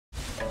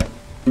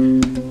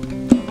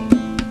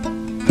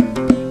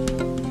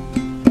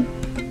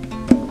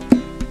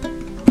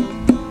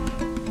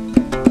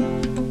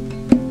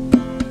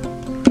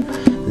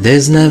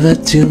There's never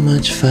too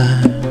much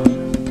fire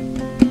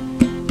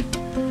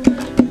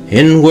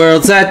in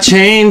worlds that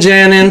change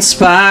and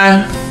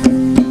inspire.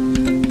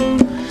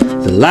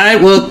 The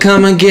light will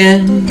come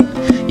again,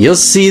 you'll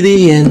see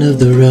the end of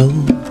the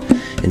road,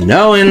 and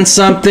knowing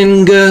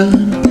something good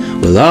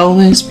will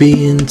always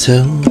be in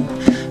tow.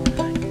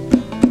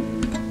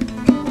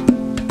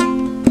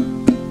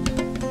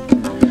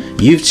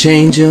 You've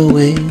changed your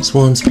ways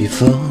once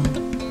before.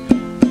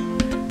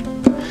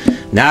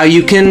 Now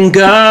you can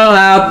go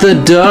out the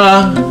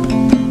door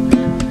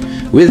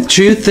with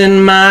truth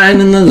in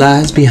mind and the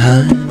lies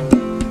behind,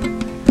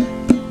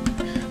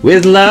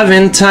 with love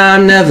in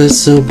time never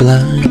so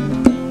blind.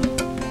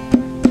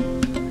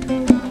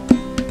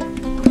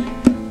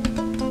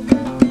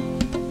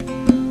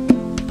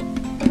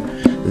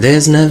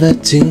 There's never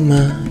too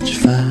much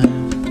fire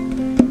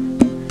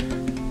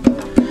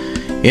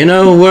in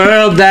a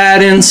world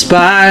that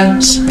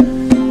inspires.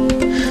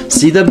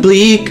 See the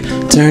bleak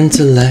turn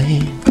to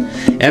light,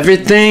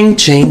 everything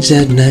changed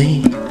at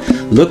night,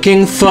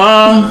 looking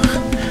for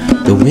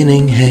the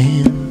winning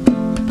hand.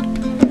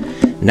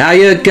 Now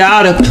you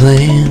got a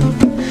plan,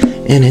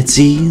 and it's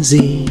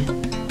easy.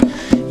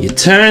 You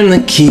turn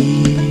the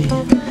key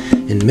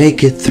and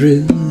make it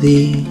through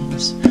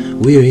these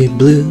weary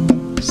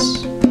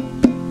blues.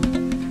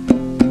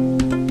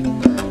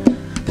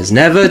 There's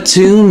never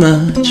too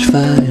much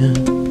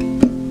fire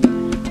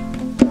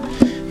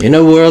in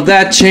a world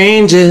that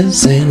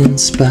changes and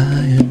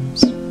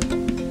inspires.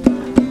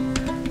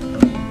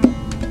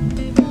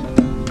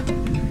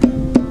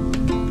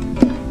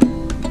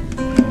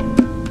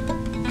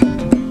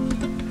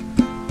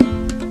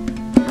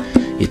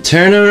 You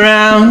turn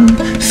around,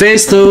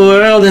 face the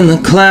world and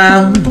the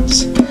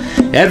clouds.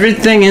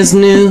 Everything is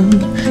new,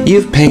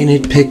 you've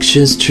painted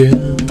pictures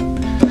true.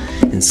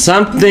 And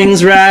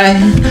something's right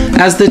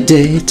as the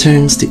day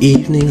turns to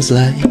evening's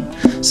light.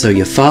 So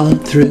you follow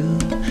through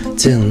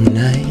till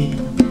night.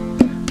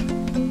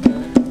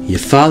 You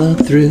follow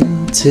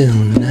through till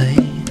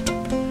night.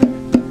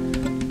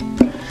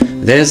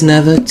 There's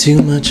never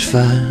too much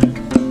fire.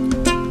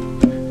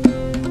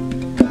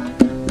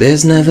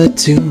 There's never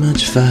too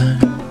much fire.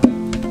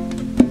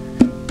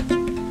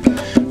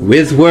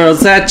 With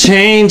worlds that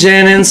change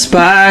and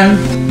inspire.